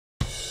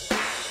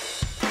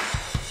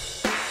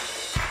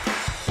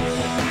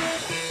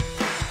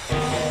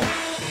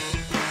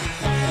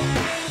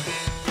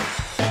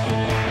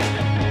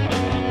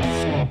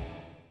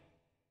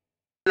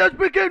let's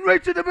begin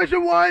Race to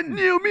Division 1.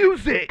 New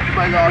music. In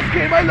my last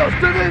game, I lost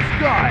to this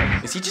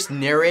guy. Is he just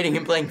narrating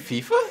him playing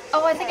FIFA?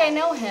 Oh, I think I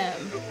know him.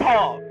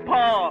 Paw.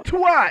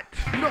 Twat.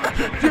 Not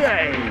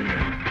today.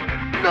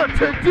 Not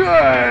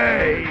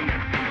today.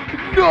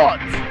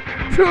 Not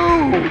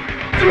today.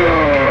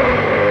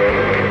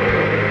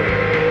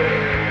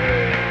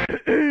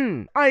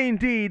 I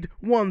indeed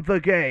won the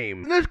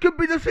game. This could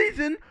be the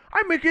season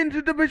I make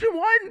into Division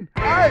 1.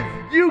 As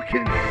you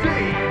can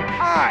see,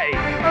 I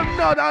am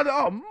not out of...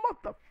 Oh,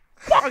 motherfucker.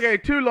 Okay,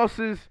 2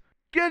 losses.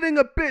 Getting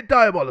a bit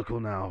diabolical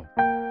now.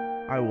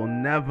 I will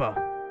never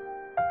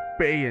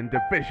be in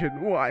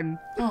Division 1.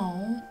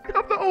 Oh.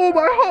 After all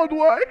my hard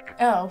work.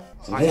 Oh.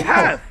 I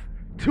have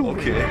to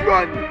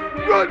run,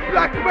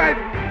 black man,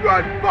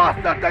 run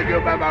faster than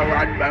you've ever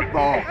run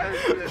before.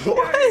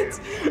 What?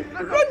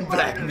 Run,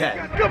 black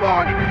man. Come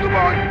on,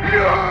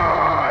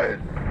 yes!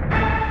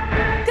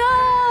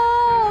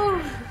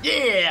 Go!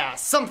 Yeah,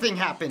 something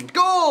happened.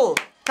 Goal!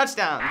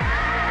 Touchdown.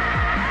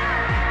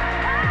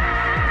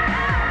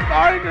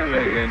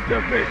 Finally in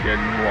Division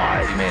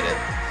 1. He made it.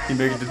 He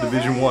made it to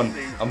Division 1.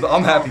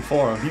 I'm happy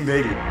for him. He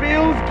made it.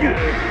 Feels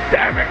good,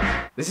 damn it.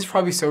 This is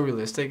probably so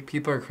realistic.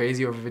 People are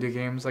crazy over video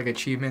games, like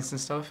achievements and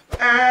stuff.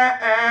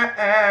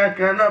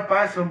 Gonna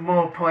buy some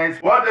more points.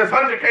 What, there's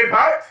 100k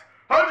packs?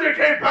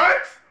 100k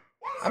packs?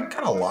 I'm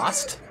kind of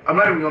lost. I'm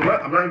not even gonna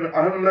look. I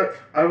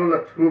haven't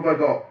looked. Who have I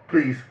got?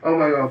 Please. Oh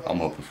my god. I'm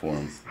hoping for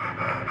him.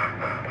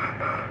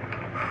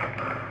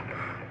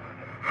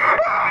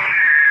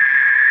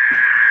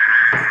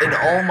 In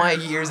all my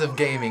years of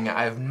gaming,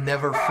 I've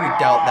never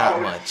freaked out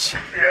that much.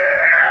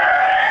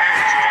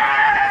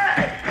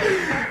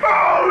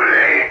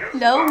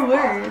 No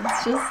words,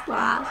 just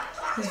laugh.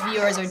 His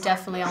viewers are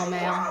definitely all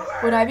male.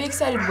 Would I be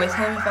excited with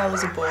him if I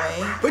was a boy?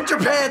 Put your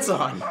pants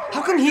on!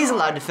 How come he's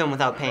allowed to film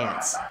without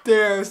pants?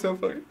 Damn, so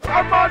funny.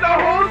 I'm on the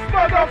horse,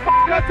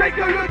 motherfucker! Take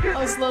a look at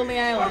Oh, Lonely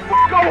Island.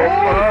 go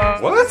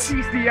horse! What?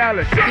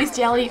 Bestiality.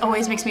 Bestiality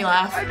always makes me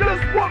laugh. I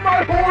just want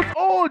my horse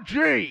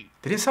orgy!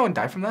 Didn't someone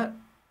die from that?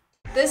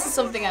 This is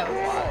something I would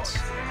watch.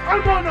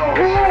 I'm on a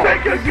horse!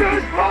 Take a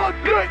good hard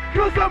look,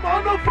 cause I'm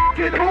on a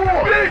fucking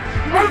horse! Bitch!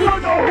 I'm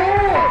on a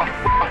horse!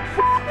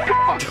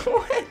 Fuck!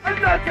 And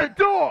that's a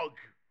dog!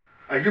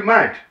 Are you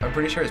mad? I'm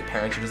pretty sure his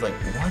parents are just like,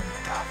 what the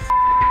f?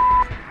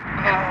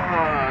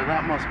 Ah,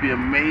 that must be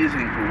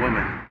amazing for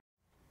women.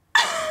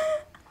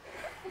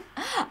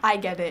 I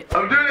get it.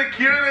 I'm doing a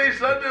Q&A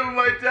Sunday with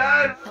my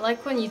dad. I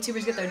like when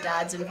YouTubers get their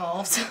dads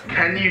involved.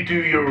 Can you do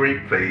your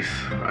rape face?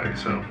 Alright,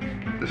 so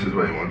this is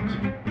what he wants.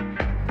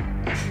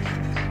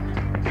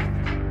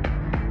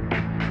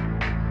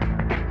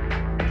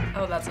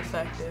 Oh, that's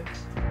effective.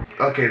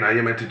 Okay, now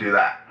you're meant to do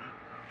that.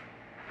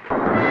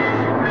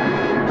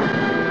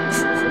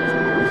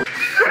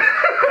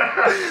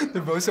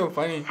 They're both so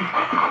funny.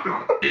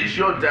 Is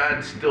your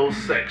dad still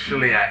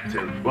sexually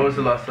active? When was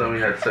the last time we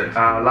had sex?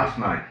 Last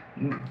night.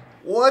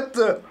 What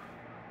the?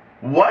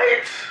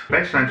 What?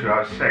 Best time to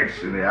have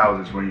sex in the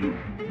house is when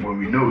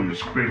we know you're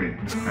screaming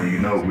and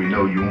we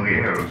know you won't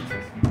hear us.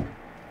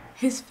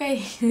 His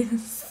face.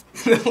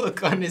 The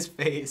look on his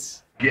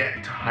face.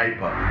 Get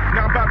hyper.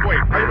 Now, bad boy,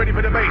 are you ready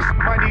for the bass?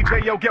 My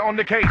DJ, yo, get on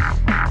the case.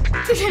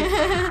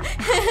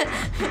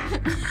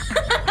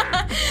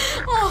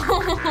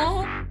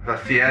 Oh.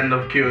 That's the end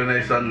of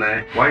Q&A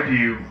Sunday. Why do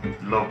you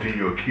love doing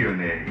your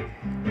Q&A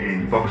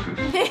in boxes?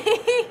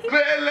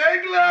 Better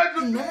leg lads!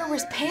 He never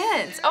wears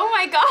pants. Oh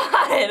my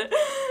god.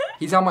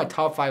 He's on my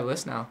top 5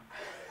 list now.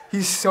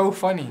 He's so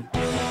funny.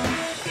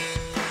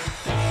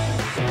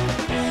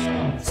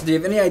 So do you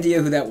have any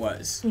idea who that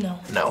was? No.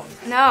 No.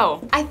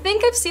 No. I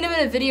think I've seen him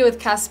in a video with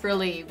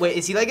Labib. Wait,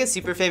 is he like a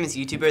super famous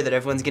YouTuber that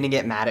everyone's gonna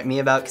get mad at me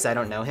about because I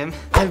don't know him?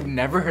 I've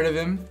never heard of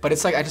him, but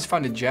it's like I just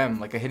found a gem,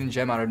 like a hidden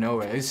gem out of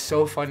nowhere. It's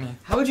so funny.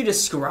 How would you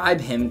describe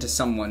him to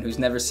someone who's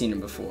never seen him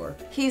before?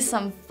 He's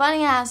some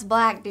funny ass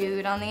black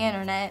dude on the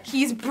internet.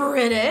 He's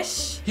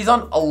British. He's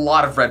on a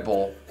lot of Red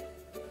Bull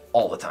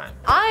all the time.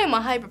 I'm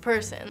a hyper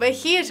person, but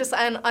he is just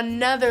on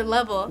another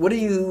level. What do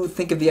you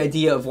think of the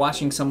idea of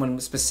watching someone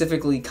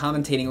specifically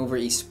commentating over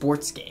a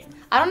sports game?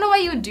 I don't know why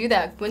you would do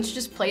that. Wouldn't you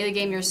just play the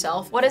game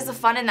yourself? What is the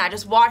fun in that?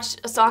 Just watch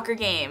a soccer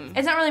game.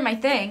 It's not really my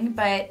thing,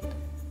 but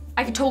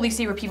I could totally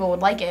see where people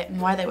would like it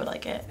and why they would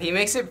like it. He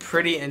makes it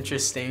pretty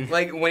interesting.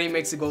 Like when he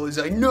makes a goal, he's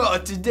like,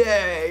 not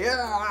today.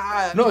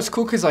 Ah. No, it's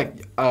cool because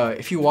like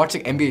if you watch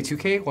like NBA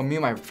 2K, when me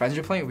and my friends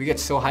are playing, we get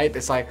so hyped.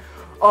 It's like,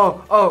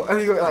 oh, and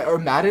we go, like, or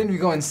Madden, we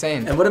go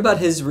insane. And what about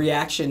his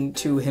reaction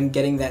to him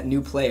getting that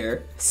new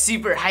player?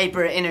 Super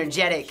hyper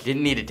energetic. He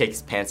didn't need to take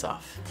his pants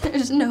off.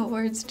 There's no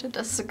words to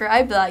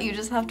describe that. You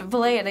just have to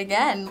play it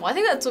again. Well, I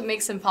think that's what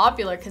makes him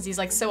popular, because he's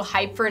like so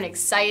hyper and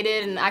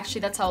excited, and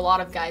actually that's how a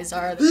lot of guys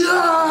are.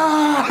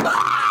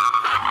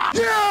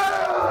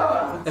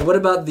 And what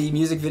about the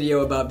music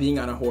video about being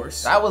on a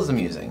horse? That was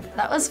amusing.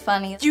 That was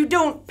funny. You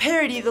don't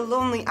parody the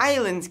Lonely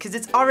Islands because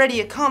it's already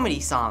a comedy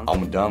song.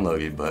 I'm gonna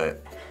download it,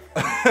 but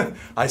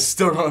I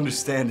still don't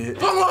understand it.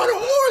 I'm on a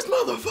horse,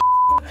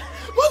 motherfucker!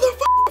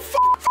 Motherfucker!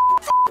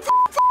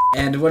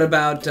 And what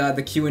about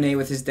the Q&A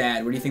with his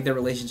dad? What do you think their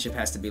relationship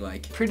has to be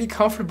like? Pretty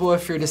comfortable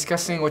if you're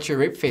discussing what your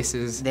rape face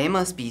is. They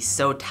must be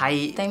so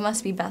tight. They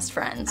must be best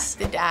friends.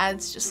 The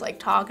dad's just like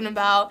talking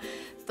about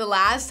the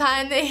last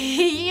time they,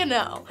 you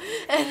know,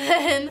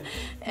 and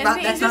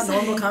That's not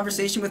normal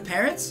conversation with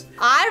parents?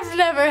 I've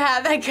never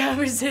had that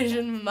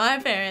conversation with my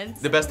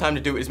parents. The best time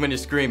to do it is when you're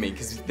screaming,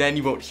 because then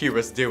you won't hear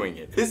us doing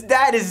it. His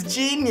dad is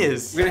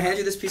genius. We're gonna hand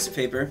you this piece of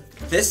paper.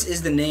 This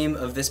is the name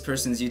of this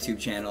person's YouTube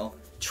channel.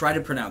 Try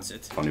to pronounce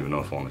it. I don't even know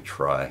if I want to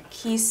try.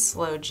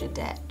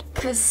 KSIOlajidebt.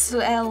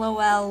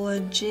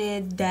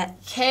 KSIOlajidebt.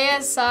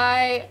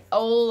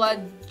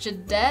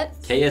 KSIOlajidebt.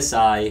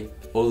 KSIOlajidebt.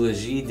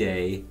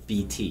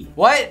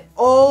 What?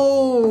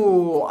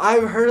 Oh,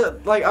 I've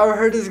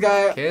heard this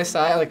guy.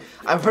 KSI,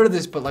 I've heard of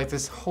this, but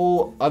this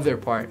whole other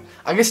part.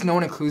 I guess no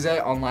one includes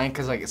that online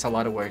because it's a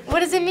lot of work.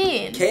 What does it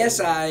mean?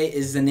 KSI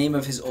is the name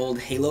of his old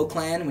Halo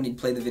clan when he'd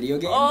play the video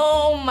game.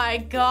 Oh my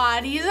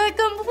god, he's a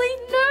complete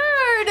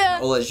nerd!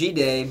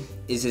 Olajide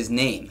is his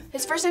name.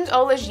 His first name's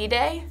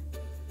Olajide?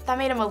 That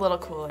made him a little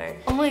cooler.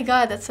 Oh my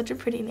god, that's such a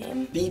pretty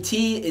name.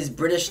 BT is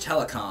British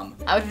Telecom.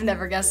 I would have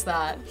never guessed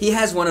that. He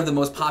has one of the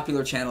most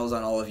popular channels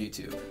on all of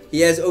YouTube.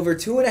 He has over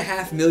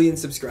 2.5 million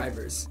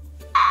subscribers.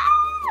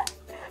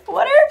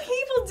 What are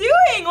people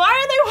doing? Why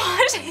are they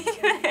watching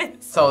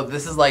this? So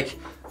this is like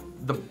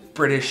the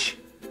British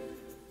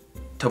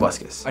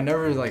Tobuscus. I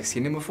never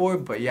seen him before,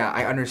 but yeah,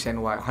 I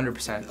understand why,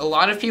 100%. A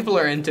lot of people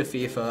are into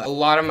FIFA. A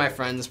lot of my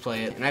friends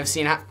play it, and I've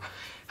seen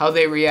how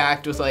they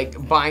react with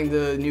buying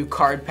the new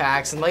card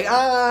packs and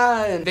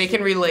and they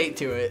can relate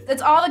to it.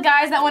 It's all the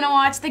guys that want to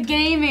watch the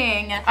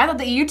gaming. I thought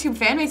the YouTube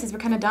fan bases were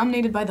kind of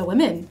dominated by the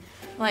women.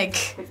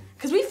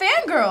 Cause we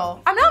fangirl.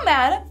 I'm not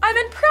mad, I'm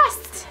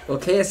impressed. Well,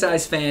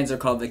 KSI's fans are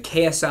called the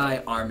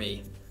KSI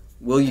Army.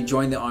 Will you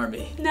join the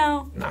army?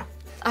 No. No.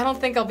 I don't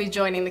think I'll be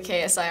joining the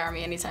KSI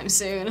Army anytime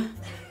soon.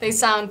 They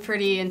sound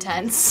pretty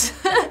intense.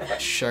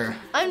 Sure.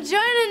 I'm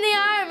joining the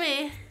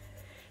army.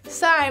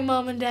 Sorry,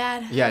 Mom and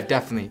Dad. Yeah,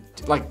 definitely.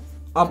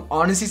 I'm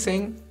honestly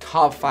saying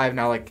top 5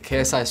 now.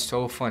 KSI is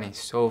so funny,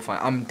 so fun.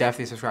 I'm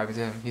definitely subscribing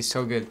to him. He's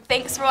so good.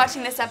 Thanks for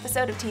watching this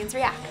episode of Teens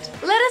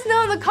React. Let us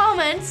know in the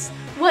comments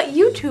what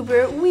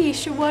YouTuber we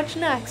should watch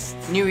next.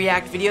 New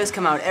React videos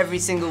come out every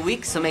single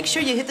week, so make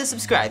sure you hit the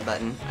subscribe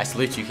button. I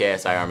salute you,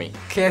 KSI Army.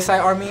 KSI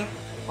Army,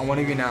 I'm one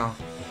of you now.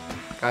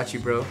 Got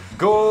you, bro.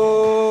 Go!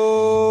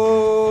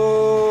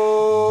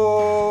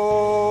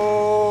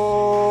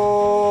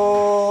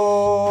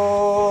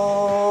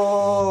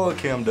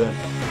 Okay, I'm done.